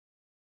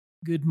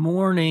Good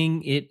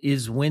morning. It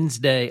is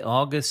Wednesday,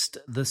 August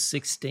the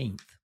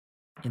 16th,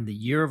 in the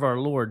year of our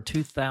Lord,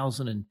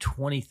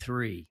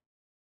 2023.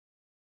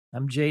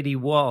 I'm J.D.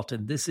 Walt,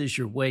 and this is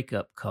your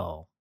wake-up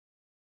call.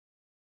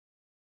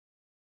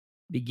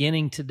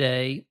 Beginning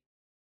today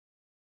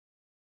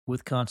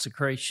with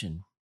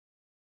consecration.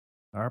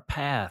 Our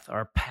path,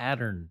 our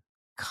pattern,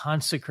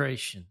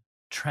 consecration,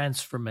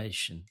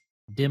 transformation,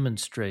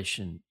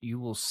 demonstration. You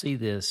will see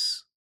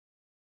this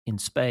in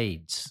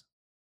spades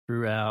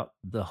throughout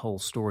the whole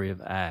story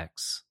of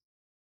Acts.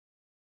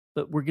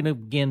 But we're going to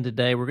begin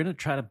today. We're going to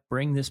try to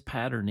bring this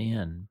pattern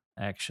in,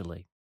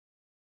 actually.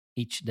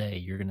 Each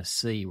day you're going to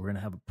see, we're going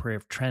to have a prayer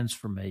of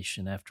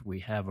transformation after we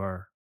have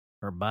our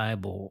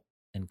Bible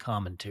and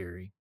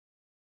commentary.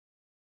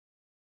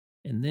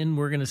 And then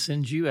we're going to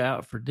send you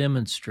out for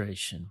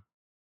demonstration.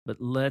 But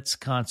let's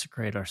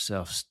consecrate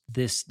ourselves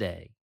this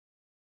day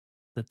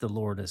that the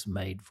Lord has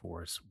made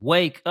for us.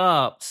 Wake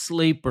up,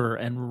 sleeper,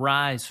 and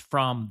rise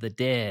from the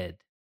dead,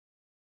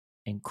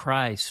 and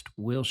Christ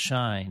will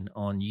shine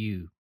on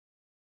you.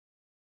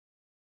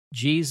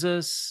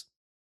 Jesus,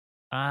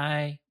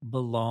 I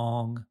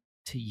belong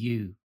to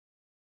you.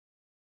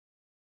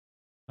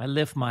 I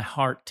lift my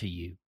heart to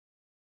you.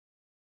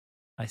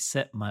 I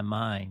set my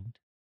mind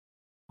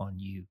on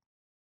you.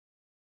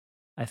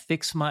 I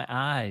fix my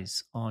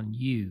eyes on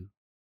you.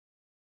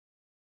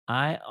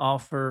 I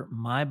offer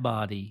my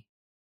body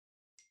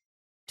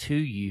to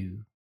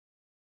you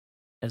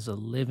as a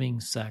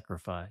living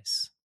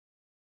sacrifice.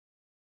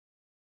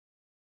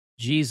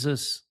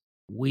 Jesus,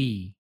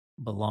 we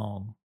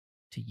belong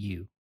to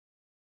you.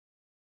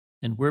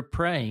 And we're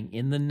praying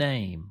in the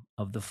name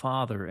of the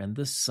Father and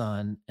the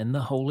Son and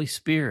the Holy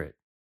Spirit.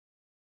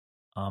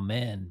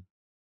 Amen.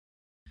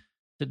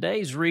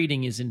 Today's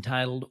reading is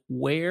entitled,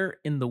 Where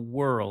in the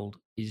World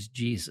is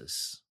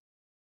Jesus?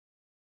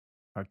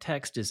 Our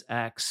text is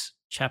Acts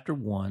chapter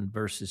 1,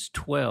 verses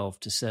 12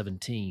 to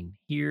 17.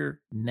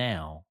 Hear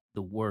now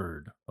the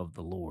word of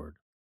the Lord.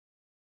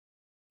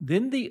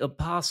 Then the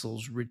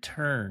apostles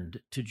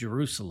returned to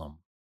Jerusalem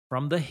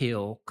from the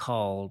hill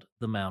called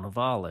the Mount of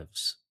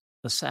Olives,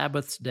 a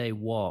Sabbath day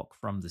walk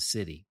from the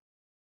city.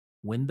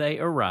 When they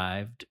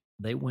arrived,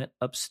 they went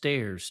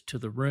upstairs to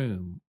the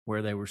room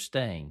where they were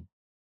staying.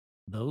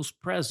 Those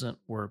present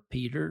were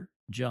Peter,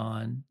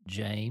 John,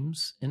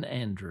 James, and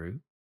Andrew,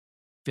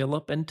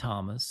 Philip and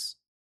Thomas,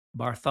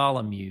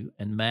 Bartholomew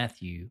and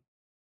Matthew,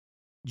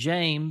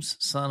 James,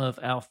 son of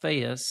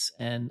Alphaeus,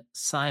 and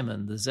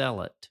Simon the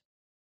Zealot,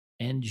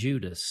 and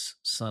Judas,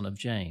 son of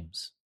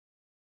James.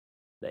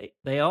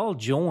 They all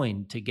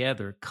joined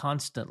together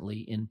constantly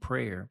in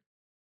prayer,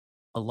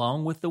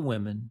 along with the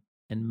women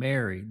and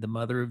Mary, the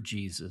mother of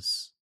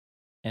Jesus,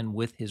 and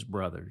with his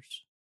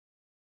brothers.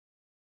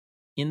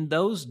 In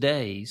those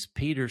days,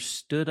 Peter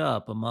stood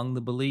up among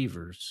the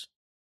believers,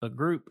 a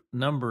group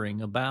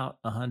numbering about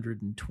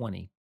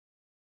 120,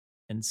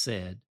 and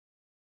said,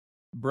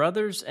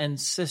 Brothers and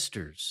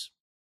sisters,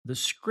 the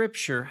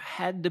scripture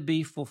had to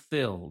be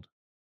fulfilled,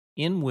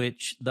 in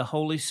which the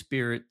Holy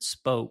Spirit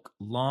spoke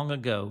long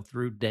ago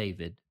through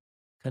David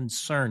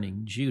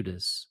concerning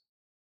Judas,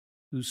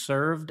 who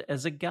served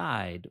as a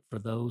guide for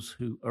those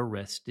who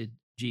arrested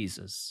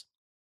Jesus.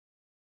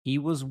 He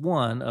was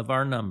one of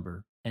our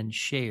number and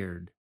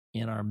shared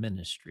in our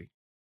ministry.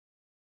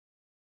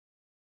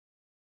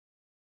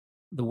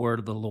 The word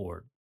of the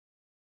Lord.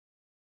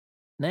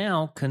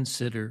 Now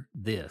consider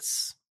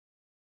this.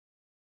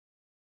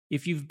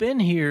 If you've been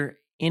here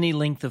any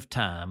length of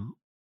time,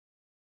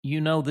 you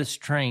know this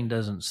train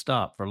doesn't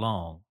stop for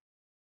long.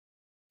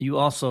 You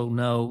also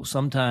know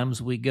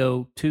sometimes we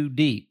go too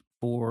deep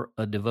for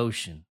a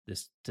devotion.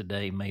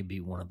 Today may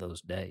be one of those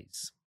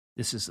days.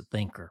 This is a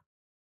thinker.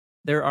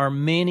 There are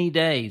many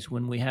days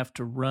when we have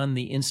to run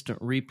the instant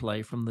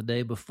replay from the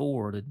day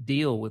before to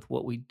deal with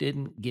what we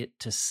didn't get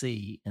to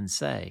see and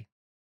say.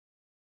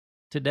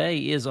 Today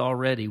is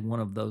already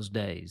one of those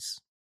days.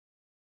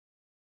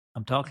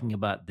 I'm talking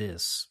about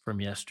this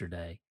from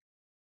yesterday.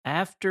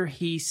 After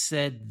he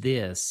said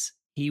this,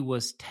 he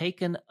was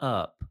taken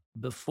up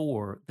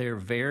before their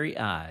very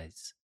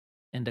eyes,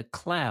 and a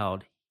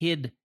cloud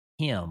hid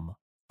him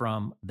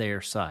from their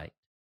sight.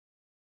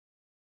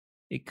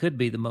 It could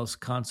be the most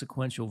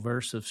consequential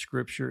verse of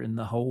Scripture in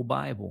the whole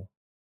Bible.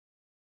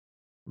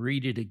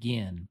 Read it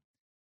again.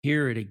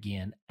 Hear it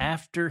again.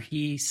 After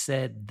he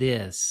said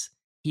this,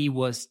 he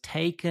was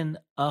taken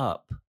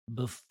up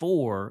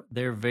before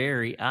their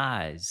very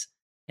eyes,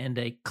 and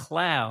a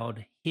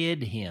cloud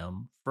hid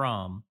him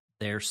from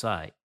their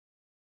sight.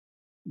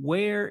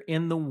 Where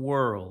in the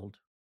world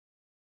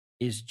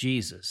is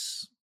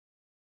Jesus?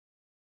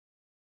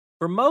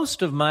 For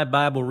most of my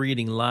Bible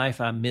reading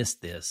life, I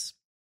missed this.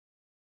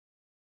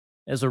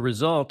 As a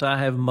result, I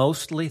have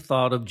mostly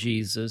thought of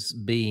Jesus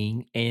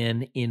being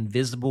an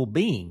invisible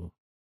being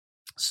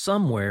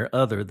somewhere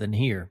other than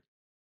here.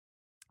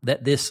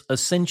 That this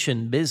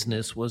ascension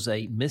business was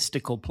a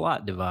mystical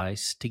plot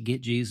device to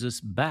get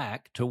Jesus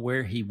back to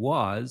where he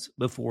was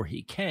before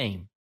he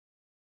came.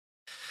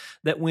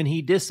 that when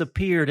he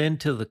disappeared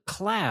into the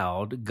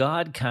cloud,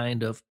 God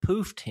kind of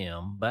poofed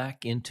him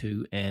back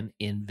into an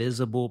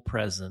invisible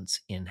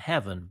presence in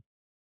heaven,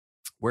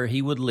 where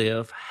he would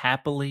live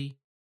happily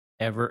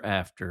ever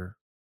after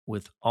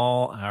with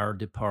all our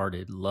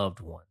departed loved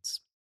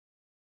ones.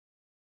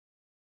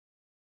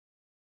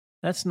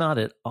 That's not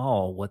at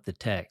all what the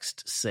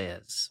text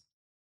says.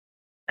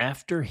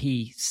 After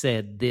he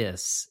said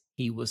this,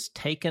 he was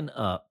taken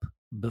up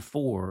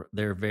before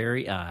their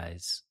very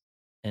eyes,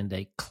 and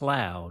a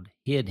cloud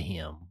hid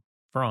him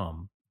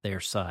from their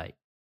sight.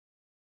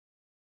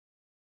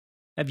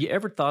 Have you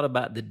ever thought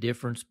about the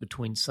difference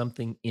between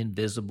something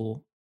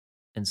invisible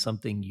and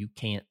something you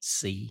can't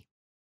see?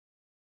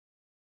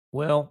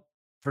 Well,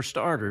 for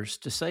starters,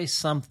 to say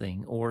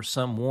something or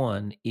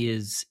someone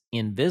is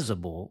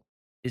invisible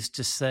is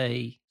to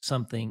say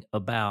something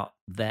about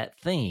that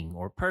thing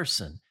or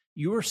person.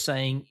 You're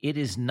saying it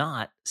is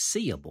not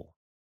seeable.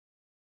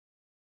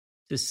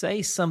 To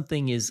say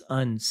something is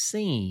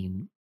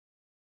unseen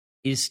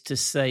is to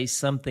say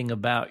something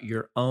about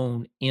your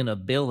own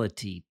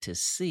inability to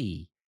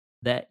see,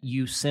 that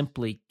you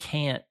simply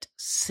can't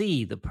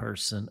see the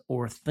person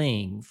or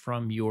thing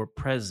from your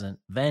present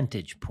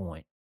vantage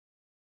point.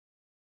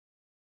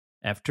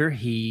 After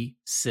he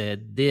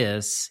said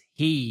this,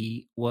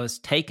 he was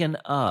taken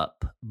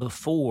up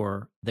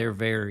before their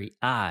very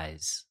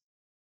eyes,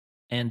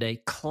 and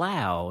a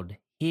cloud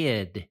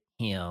hid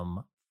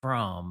him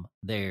from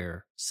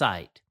their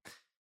sight.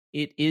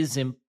 It is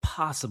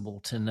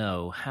impossible to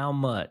know how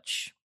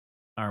much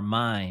our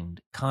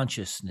mind,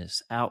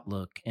 consciousness,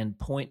 outlook, and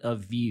point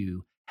of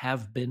view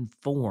have been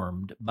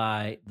formed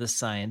by the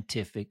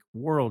scientific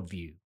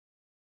worldview,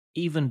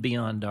 even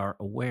beyond our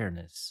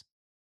awareness.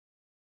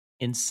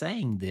 In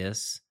saying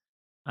this,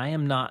 I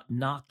am not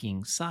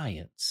knocking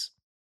science.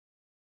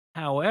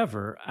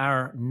 However,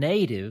 our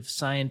native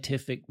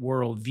scientific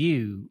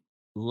worldview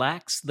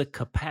lacks the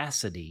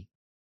capacity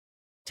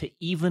to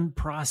even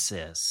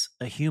process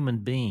a human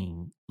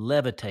being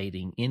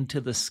levitating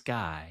into the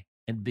sky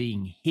and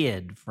being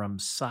hid from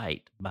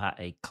sight by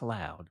a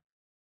cloud.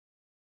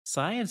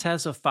 Science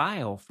has a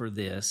file for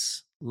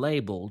this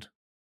labeled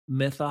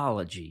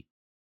mythology.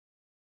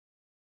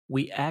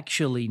 We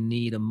actually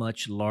need a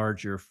much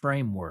larger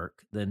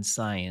framework than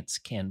science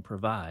can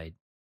provide.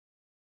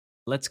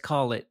 Let's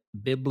call it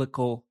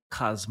biblical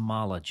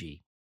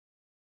cosmology.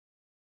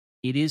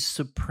 It is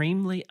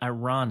supremely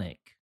ironic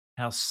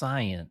how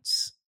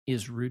science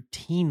is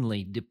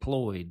routinely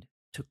deployed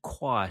to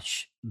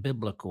quash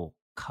biblical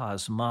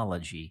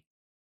cosmology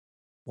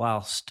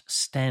whilst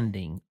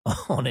standing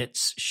on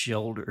its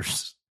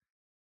shoulders.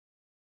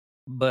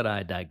 But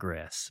I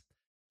digress.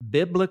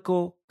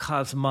 Biblical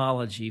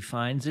cosmology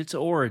finds its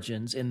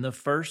origins in the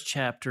first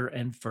chapter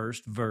and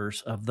first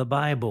verse of the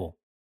Bible.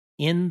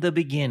 In the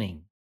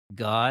beginning,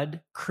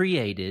 God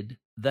created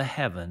the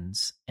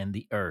heavens and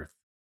the earth.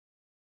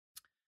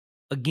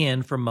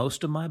 Again, for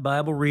most of my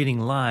Bible reading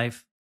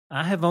life,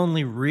 I have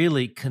only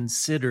really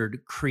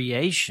considered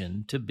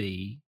creation to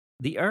be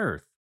the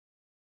earth.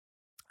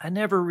 I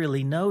never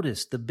really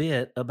noticed the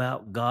bit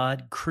about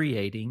God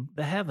creating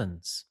the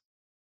heavens.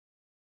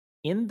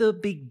 In the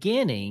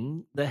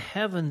beginning, the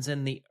heavens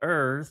and the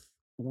earth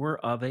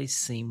were of a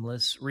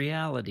seamless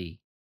reality,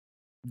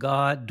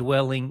 God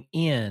dwelling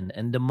in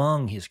and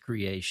among his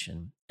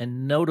creation,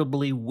 and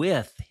notably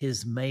with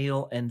his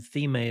male and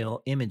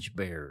female image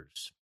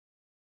bearers.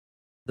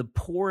 The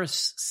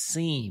porous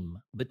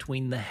seam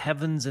between the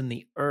heavens and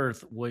the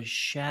earth was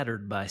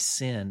shattered by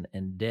sin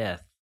and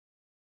death,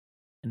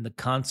 and the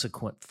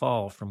consequent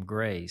fall from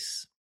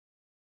grace.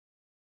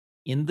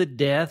 In the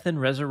death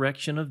and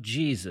resurrection of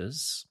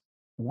Jesus,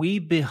 we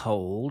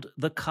behold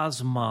the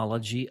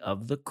cosmology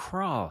of the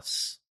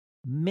cross,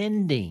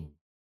 mending,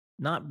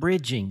 not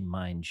bridging,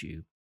 mind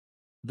you,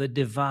 the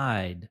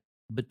divide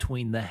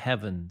between the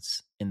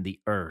heavens and the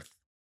earth.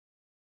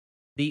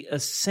 The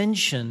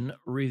ascension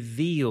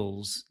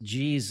reveals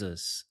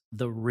Jesus,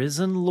 the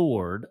risen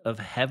Lord of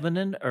heaven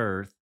and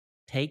earth,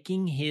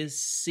 taking his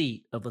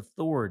seat of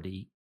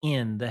authority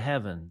in the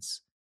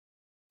heavens,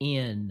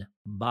 in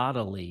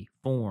bodily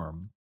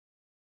form,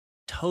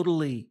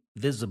 totally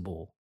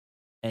visible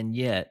and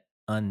yet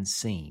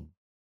unseen.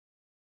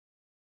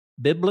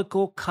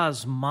 Biblical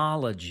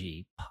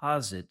cosmology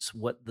posits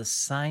what the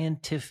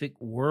scientific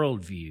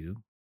worldview,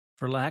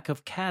 for lack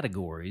of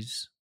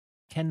categories,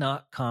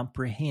 cannot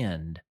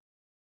comprehend.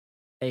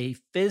 A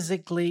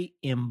physically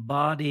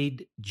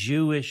embodied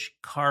Jewish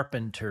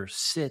carpenter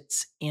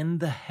sits in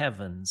the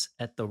heavens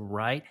at the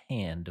right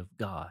hand of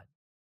God.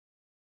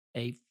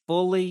 A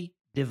fully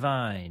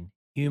divine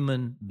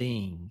human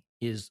being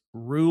is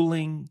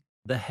ruling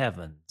the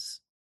heavens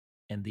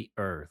and the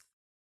earth.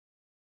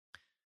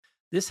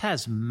 This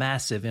has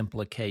massive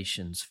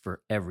implications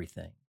for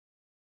everything.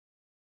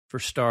 For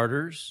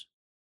starters,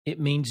 it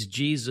means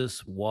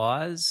Jesus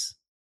was,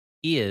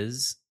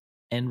 is,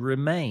 and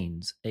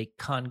remains a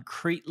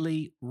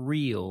concretely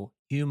real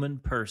human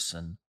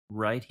person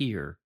right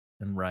here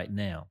and right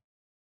now.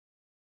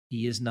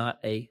 He is not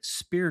a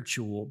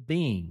spiritual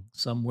being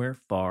somewhere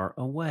far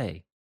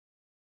away.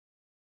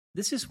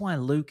 This is why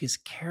Luke is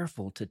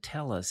careful to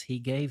tell us he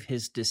gave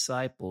his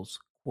disciples,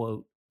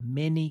 quote,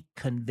 many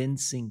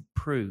convincing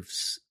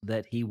proofs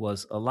that he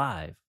was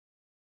alive,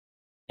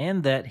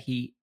 and that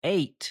he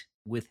ate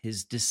with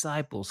his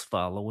disciples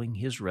following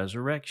his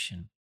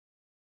resurrection.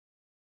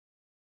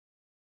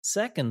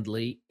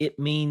 Secondly, it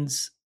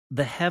means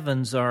the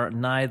heavens are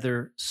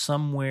neither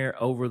somewhere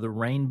over the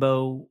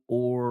rainbow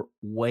or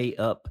way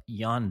up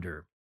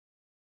yonder.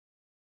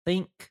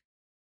 Think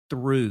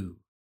through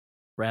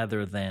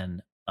rather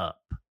than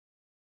up.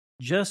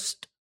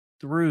 Just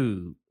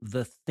through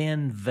the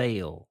thin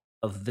veil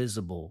of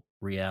visible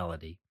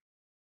reality.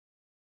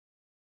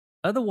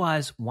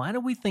 Otherwise, why do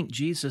we think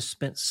Jesus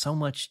spent so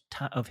much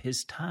of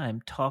his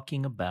time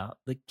talking about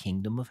the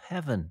kingdom of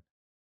heaven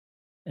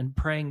and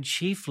praying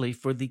chiefly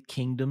for the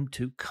kingdom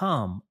to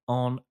come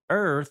on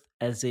earth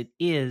as it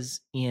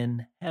is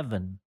in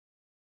heaven?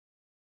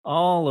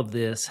 All of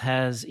this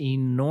has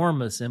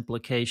enormous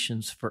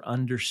implications for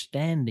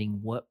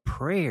understanding what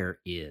prayer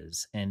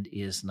is and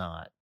is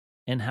not,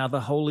 and how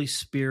the Holy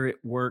Spirit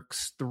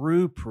works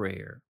through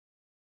prayer,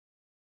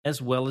 as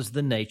well as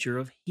the nature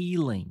of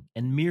healing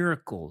and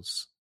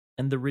miracles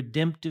and the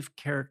redemptive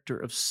character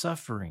of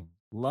suffering,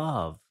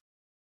 love,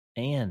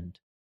 and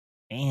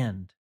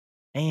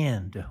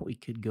we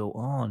could go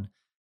on.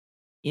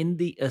 In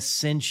the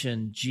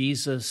ascension,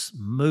 Jesus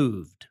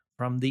moved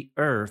from the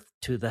earth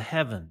to the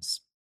heavens.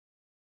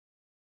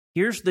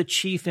 Here's the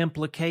chief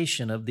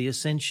implication of the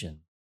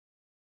ascension.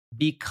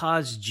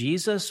 Because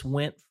Jesus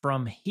went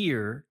from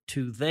here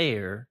to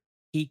there,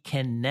 he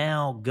can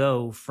now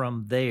go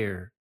from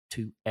there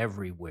to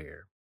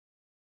everywhere.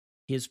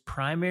 His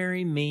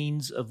primary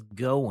means of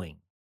going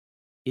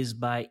is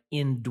by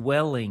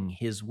indwelling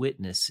his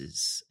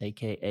witnesses,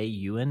 aka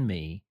you and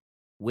me,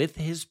 with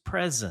his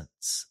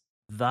presence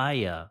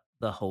via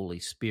the Holy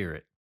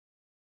Spirit.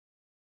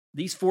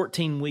 These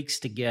 14 weeks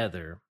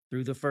together,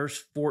 through the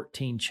first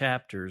 14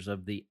 chapters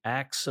of the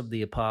Acts of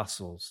the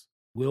Apostles,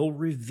 will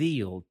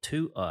reveal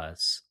to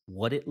us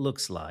what it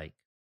looks like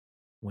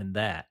when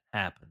that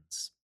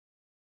happens.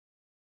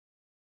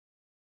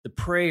 The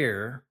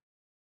prayer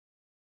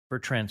for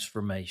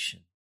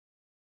transformation.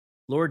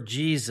 Lord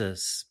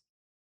Jesus,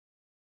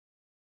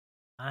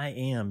 I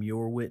am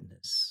your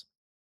witness.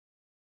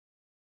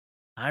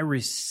 I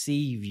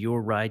receive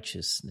your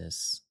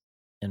righteousness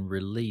and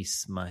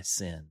release my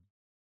sin.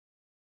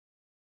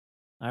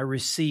 I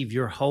receive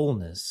your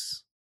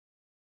wholeness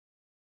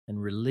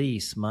and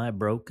release my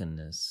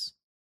brokenness.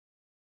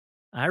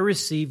 I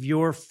receive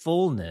your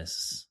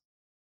fullness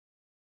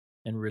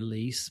and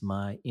release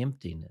my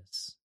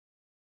emptiness.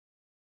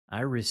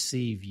 I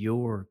receive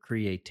your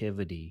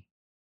creativity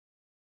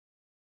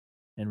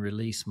and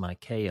release my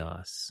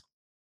chaos.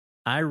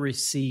 I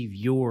receive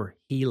your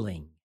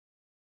healing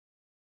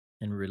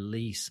and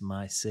release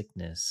my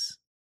sickness.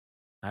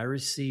 I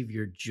receive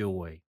your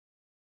joy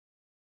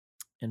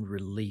and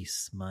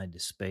release my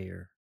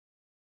despair.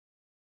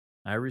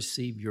 I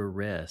receive your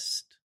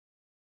rest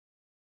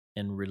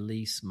and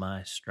release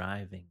my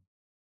striving.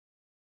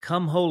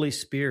 Come, Holy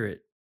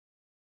Spirit,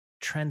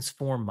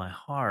 transform my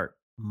heart,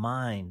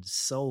 mind,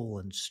 soul,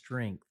 and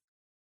strength,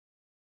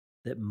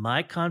 that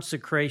my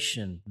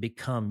consecration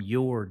become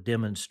your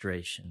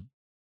demonstration,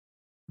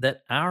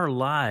 that our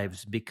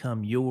lives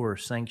become your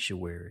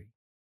sanctuary.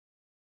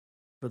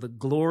 For the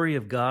glory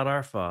of God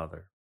our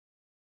Father.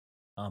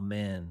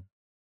 Amen.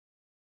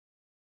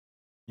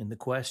 And the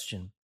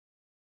question,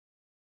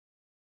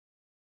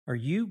 are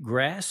you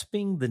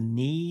grasping the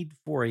need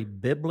for a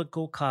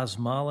biblical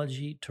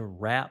cosmology to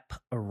wrap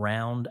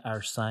around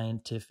our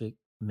scientific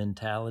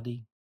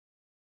mentality?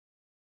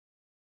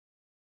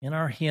 In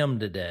our hymn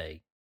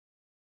today,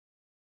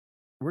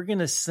 we're going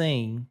to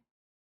sing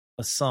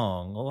a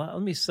song. Well,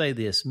 let me say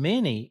this.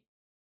 Many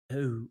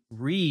who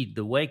read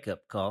the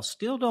wake-up call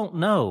still don't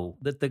know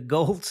that the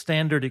gold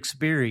standard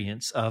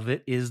experience of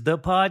it is the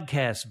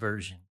podcast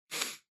version.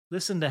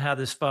 Listen to how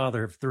this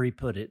father of three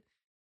put it.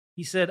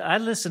 He said, I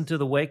listen to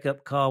the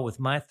wake-up call with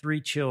my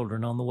 3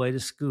 children on the way to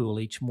school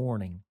each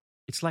morning.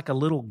 It's like a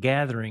little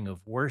gathering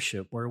of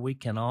worship where we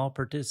can all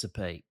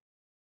participate.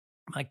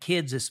 My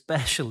kids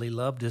especially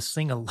love to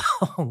sing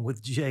along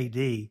with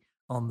JD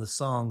on the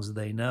songs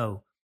they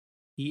know.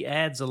 He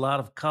adds a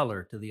lot of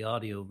color to the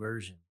audio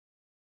version.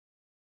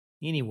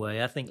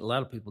 Anyway, I think a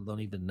lot of people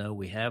don't even know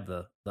we have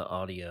the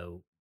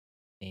audio,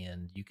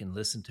 and you can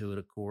listen to it,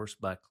 of course,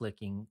 by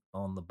clicking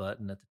on the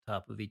button at the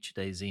top of each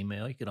day's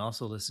email. You can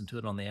also listen to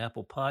it on the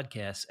Apple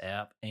Podcasts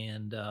app.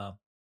 And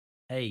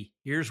hey,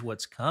 here's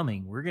what's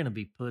coming. We're going to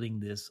be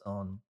putting this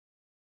on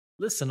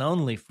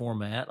listen-only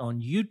format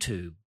on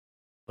YouTube,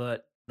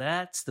 but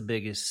that's the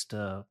biggest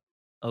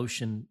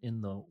ocean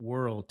in the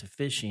world to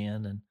fish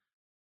in, and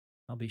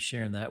I'll be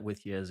sharing that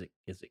with you as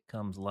it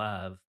comes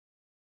live.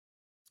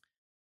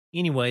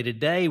 Anyway,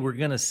 today we're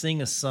going to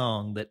sing a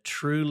song that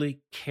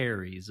truly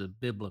carries a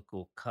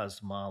biblical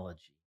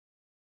cosmology.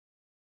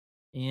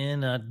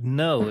 And I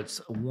know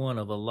it's one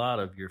of a lot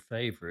of your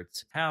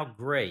favorites. How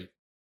Great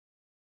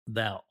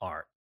Thou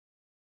Art.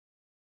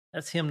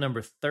 That's hymn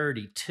number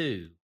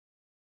 32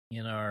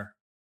 in our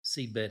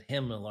seedbed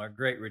hymnal, our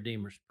Great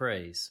Redeemer's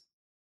Praise.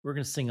 We're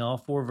going to sing all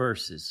 4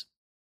 verses.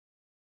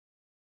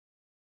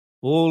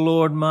 O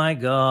Lord my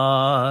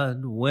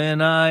God,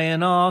 when I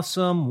in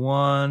awesome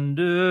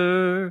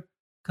wonder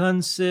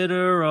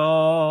consider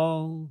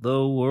all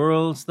the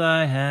worlds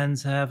thy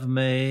hands have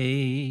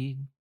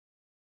made,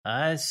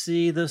 I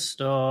see the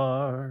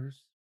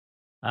stars,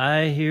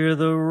 I hear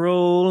the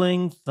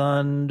rolling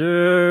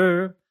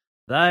thunder,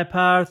 thy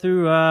power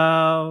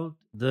throughout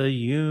the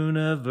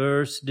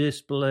universe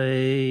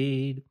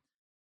displayed.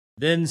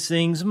 Then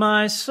sings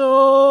my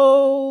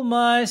soul,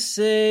 my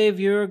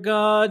Savior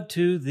God,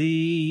 to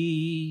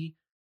thee,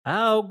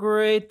 how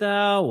great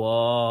thou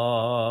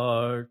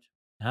art,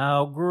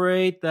 how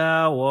great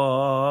thou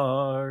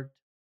art.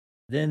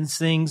 Then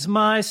sings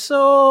my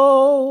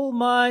soul,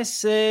 my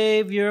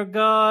Savior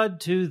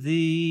God, to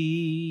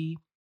thee,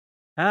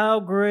 how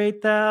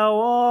great thou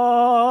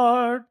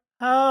art,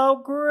 how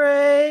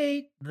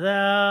great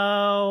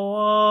thou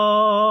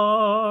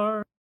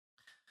art.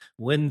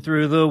 When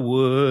through the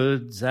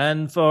woods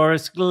and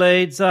forest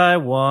glades I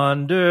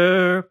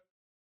wander,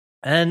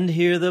 and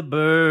hear the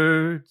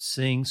birds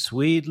sing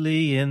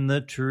sweetly in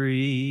the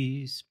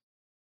trees,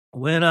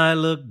 when I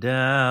look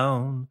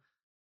down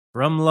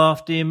from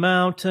lofty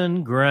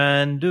mountain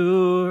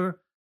grandeur,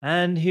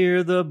 and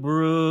hear the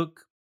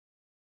brook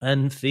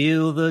and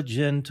feel the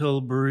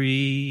gentle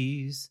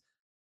breeze,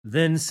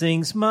 then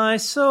sings my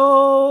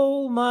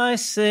soul, my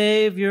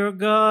Savior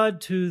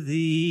God, to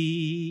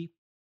thee,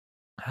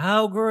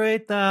 how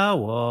great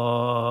thou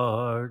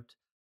art,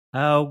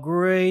 how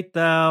great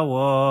thou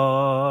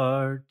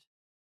art.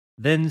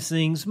 Then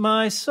sings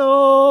my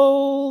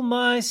soul,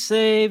 my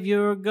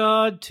Savior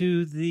God,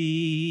 to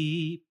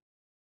thee,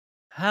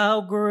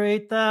 how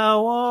great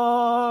thou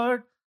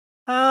art,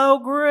 how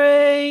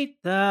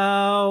great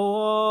thou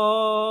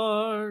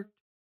art.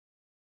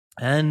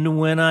 And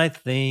when I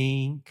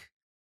think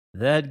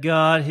that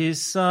God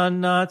his Son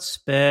not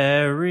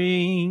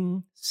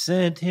sparing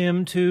sent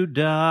him to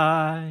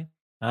die,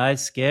 I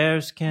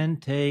scarce can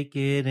take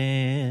it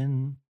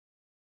in,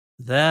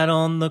 that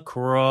on the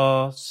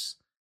cross,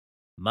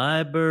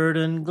 my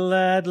burden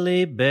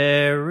gladly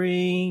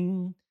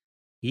bearing,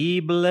 he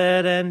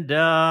bled and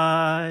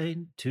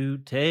died to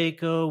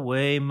take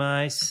away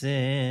my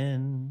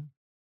sin.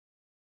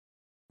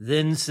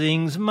 Then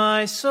sings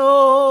my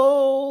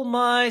soul,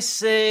 my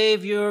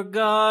Savior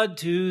God,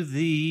 to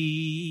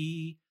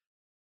thee,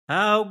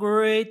 how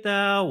great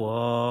thou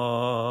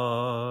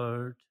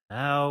art,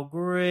 how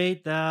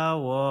great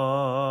thou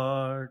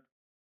art.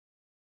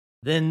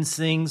 Then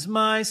sings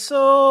my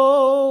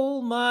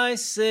soul, my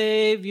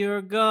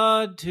Savior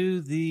God, to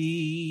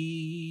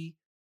thee,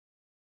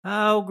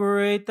 how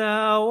great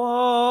thou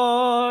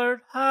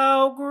art,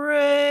 how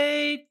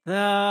great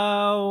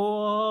thou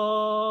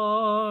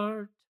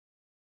art.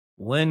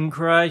 When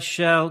Christ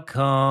shall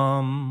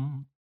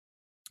come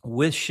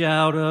with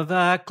shout of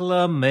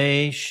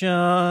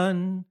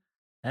acclamation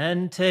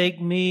and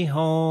take me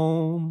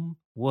home,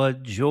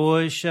 what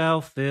joy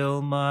shall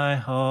fill my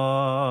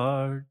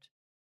heart?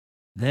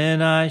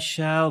 Then I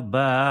shall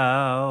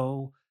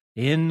bow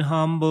in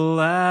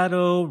humble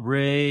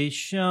adoration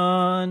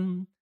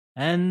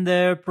and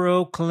there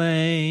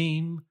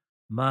proclaim,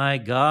 my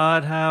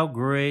God, how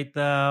great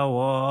thou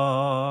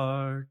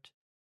art.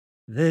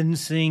 Then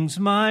sings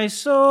my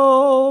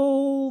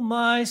soul,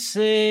 my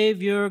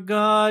Savior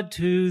God,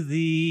 to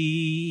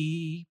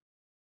thee,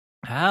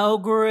 how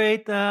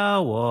great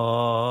thou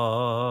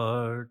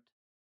art,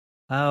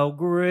 how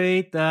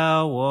great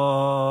thou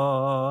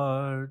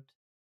art.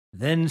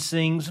 Then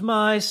sings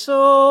my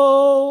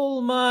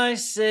soul, my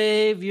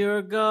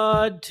Savior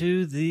God,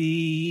 to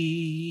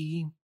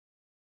thee,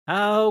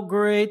 how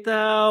great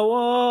thou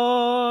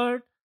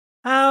art,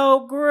 how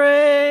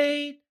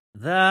great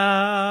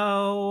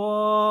thou art.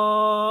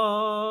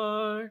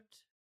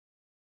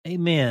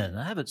 Amen.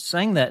 I haven't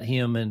sang that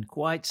hymn in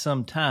quite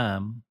some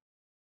time,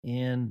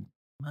 and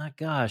my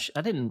gosh,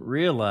 I didn't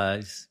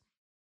realize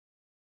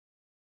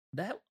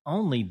that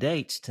only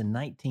dates to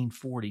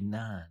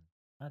 1949.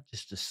 I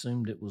just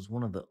assumed it was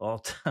one of the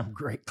all-time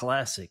great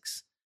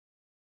classics.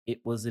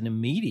 It was an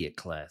immediate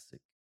classic.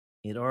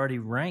 It already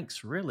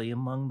ranks really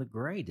among the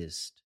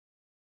greatest.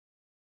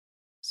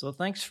 So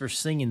thanks for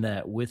singing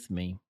that with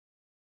me.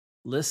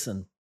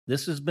 Listen,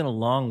 this has been a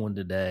long one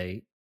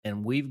today,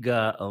 and we've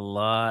got a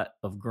lot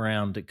of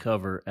ground to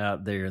cover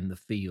out there in the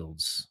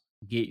fields.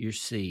 Get your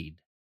seed.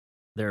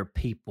 There are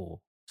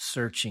people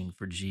searching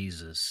for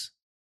Jesus.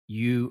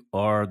 You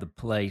are the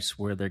place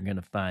where they're going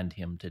to find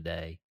him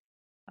today.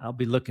 I'll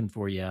be looking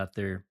for you out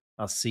there.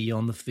 I'll see you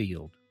on the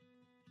field.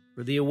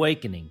 For The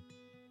Awakening,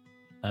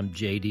 I'm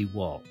J.D.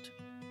 Walt.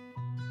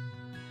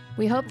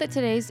 We hope that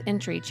today's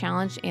entry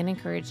challenged and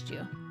encouraged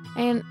you.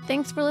 And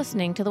thanks for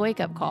listening to The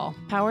Wake Up Call,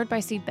 powered by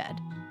Seedbed.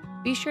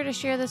 Be sure to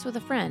share this with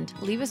a friend,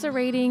 leave us a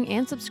rating,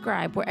 and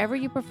subscribe wherever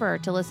you prefer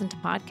to listen to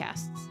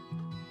podcasts.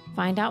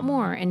 Find out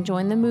more and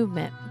join the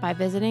movement by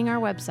visiting our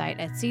website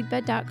at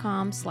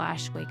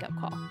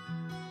seedbed.com/wakeupcall.